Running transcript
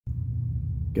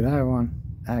G'day one,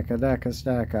 Akadaka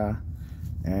Stacker,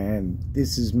 and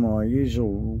this is my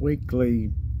usual weekly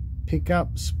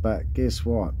pickups, but guess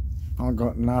what? I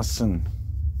got nothing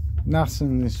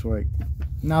this week,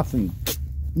 nothing,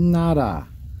 nada.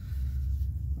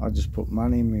 I just put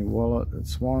money in my wallet at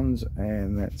Swans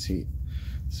and that's it.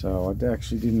 So I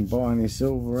actually didn't buy any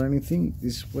silver or anything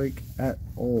this week at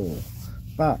all,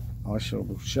 but I shall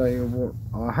show you what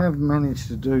I have managed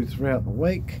to do throughout the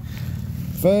week.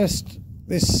 First,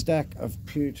 this stack of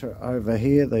pewter over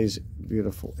here, these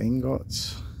beautiful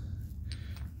ingots.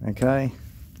 Okay,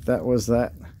 that was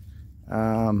that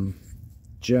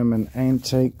German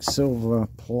antique silver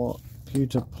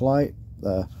pewter plate,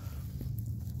 the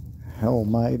Hell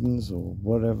Maidens or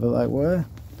whatever they were.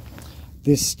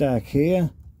 This stack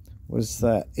here was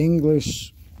that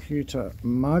English pewter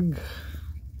mug.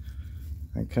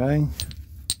 Okay,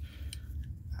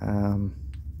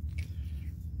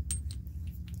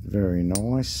 very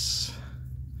nice.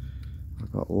 I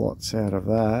got lots out of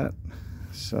that,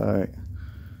 so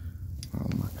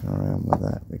I'm mucking around with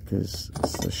that because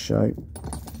it's the shape.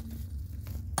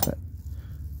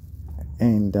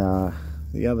 And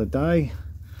the other day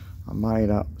I made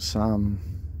up some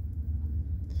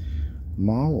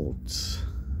moulds.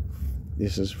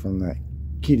 This is from that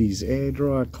Kitty's air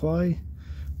dry clay,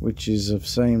 which is I've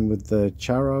seen with the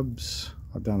cherubs.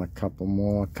 I've done a couple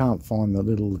more. I can't find the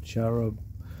little cherub.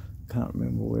 Can't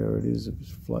remember where it is. It was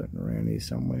floating around here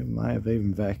somewhere. May have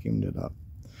even vacuumed it up.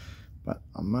 But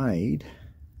I made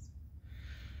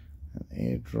an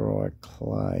air dry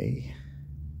clay.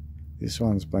 This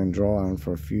one's been drying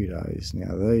for a few days.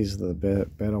 Now these are the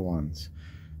better ones.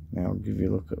 Now I'll give you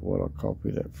a look at what I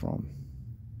copied it from.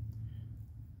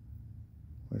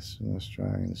 Western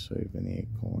Australian souvenir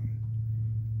coin.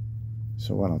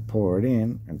 So when I pour it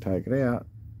in and take it out,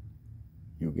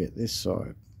 you'll get this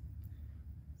side.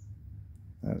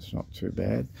 That's not too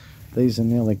bad. These are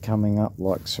nearly coming up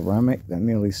like ceramic. They're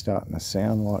nearly starting to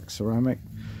sound like ceramic.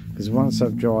 Because once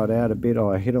they've dried out a bit,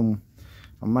 I hit them.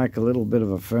 I make a little bit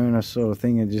of a furnace sort of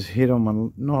thing and just hit them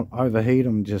and not overheat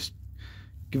them. Just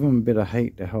give them a bit of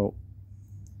heat to help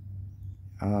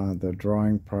the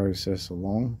drying process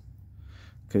along.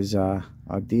 Because I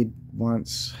did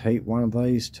once heat one of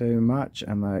these too much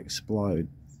and they explode.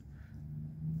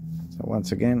 So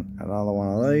once again, another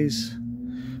one of these.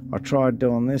 I tried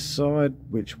doing this side,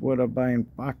 which would have been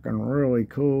fucking really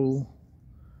cool,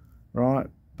 right?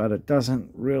 But it doesn't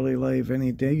really leave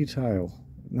any detail.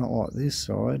 Not like this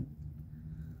side.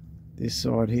 This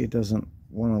side here doesn't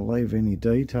want to leave any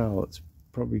detail. It's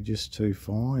probably just too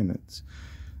fine. It's,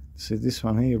 see this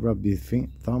one here, rub your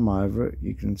thumb over it,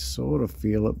 you can sort of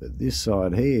feel it, but this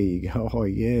side here, you go, oh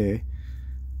yeah.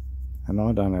 And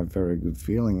I don't have very good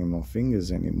feeling in my fingers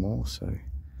anymore, so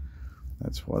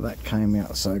that's why that came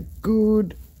out so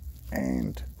good.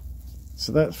 And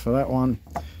so that's for that one.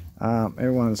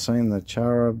 Everyone's seen the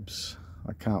cherubs.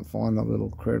 I can't find the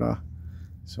little critter,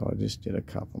 so I just did a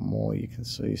couple more. You can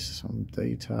see some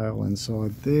detail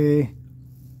inside there.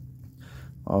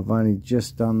 I've only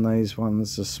just done these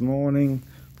ones this morning,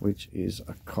 which is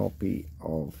a copy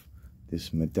of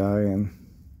this medallion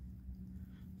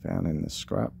found in the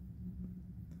scrap.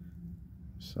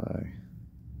 So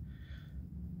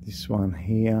this one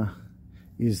here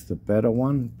is the better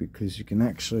one because you can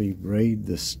actually read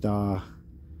the star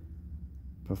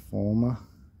performer.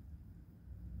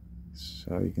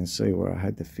 So you can see where I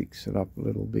had to fix it up a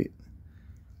little bit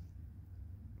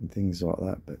and things like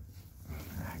that, but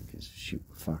just shit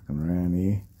fucking around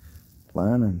here.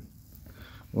 Learning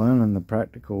the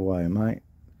practical way, mate.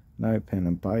 No pen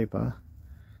and paper.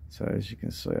 So as you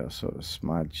can see, I sort of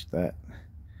smudged that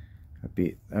a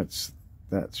bit. That's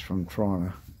from trying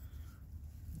to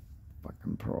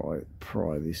fucking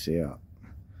pry this out.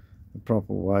 The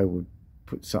proper way would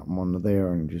put something onto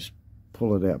there and just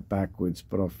pull it out backwards,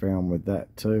 but I found with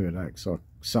that too, it acts like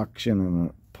suction and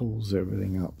it pulls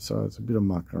everything up, so it's a bit of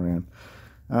muck around.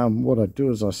 What I do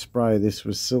is I spray this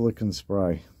with silicone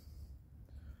spray,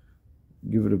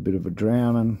 give it a bit of a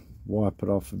drowning, wipe it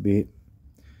off a bit,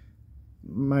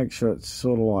 make sure it's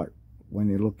sort of like when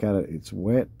you look at it, it's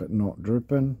wet but not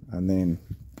dripping, and then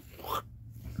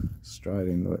straight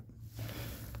into it.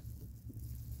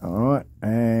 Alright,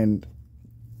 and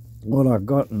what I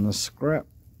got in the scrap,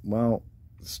 well,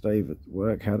 Steve at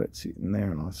work had it sitting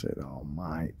there and I said, oh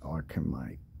mate, I can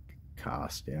make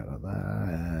cast out of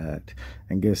that.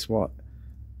 And guess what?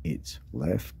 It's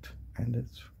left and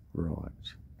it's right,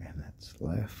 and it's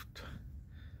left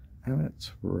and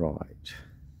it's right,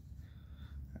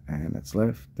 and it's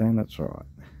left and it's right.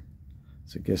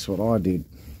 So guess what I did?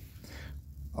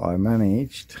 I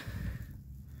managed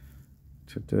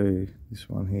to do this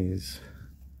one here is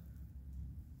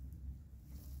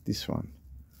this one,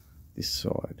 this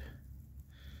side.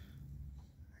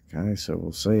 Okay, so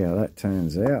we'll see how that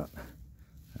turns out.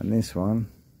 And this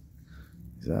one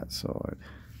is that side.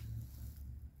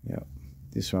 Yep,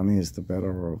 this one is the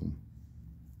better of them.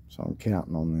 So I'm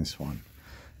counting on this one.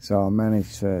 So I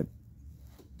managed to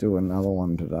do another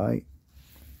one today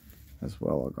as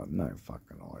well. I've got no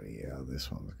fucking idea how this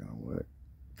one's going to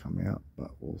come out,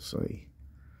 but we'll see.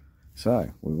 So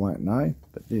we won't know,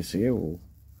 but this here will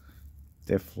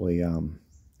definitely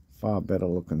far better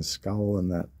looking skull than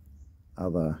that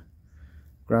other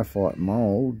graphite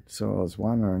mould. So I was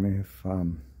wondering if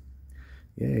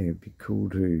yeah, it'd be cool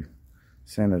to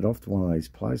send it off to one of these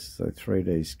places. They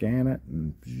 3D scan it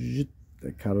and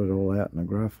they cut it all out in a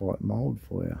graphite mould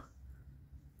for you.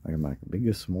 They can make it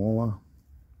bigger, smaller.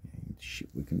 Shit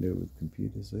we can do with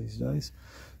computers these days.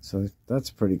 So that's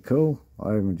pretty cool. I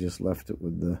even just left it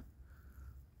with the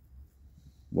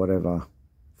whatever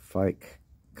fake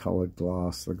coloured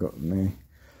glass I got in there.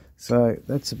 So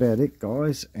that's about it,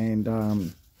 guys. And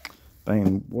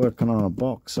been working on a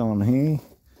box on here,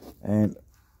 and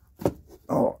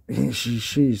oh yeah,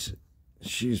 she's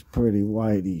pretty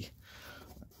weighty.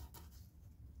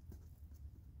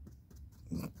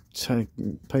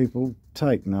 People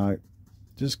take note.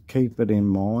 Just keep it in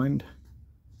mind.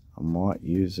 I might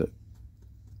use it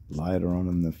later on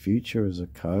in the future as a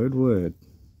code word.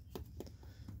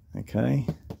 Okay.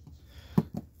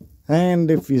 And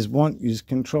if you want, you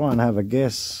can try and have a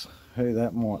guess who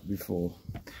that might be for.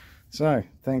 So,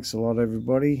 thanks a lot,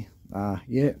 everybody.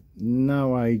 Yeah,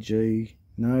 no AG,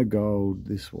 no gold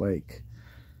this week.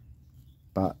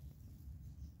 But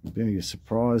be a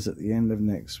surprise at the end of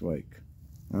next week.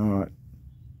 Alright,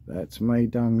 that's me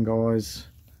done, guys.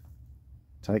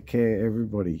 Take care,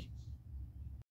 everybody.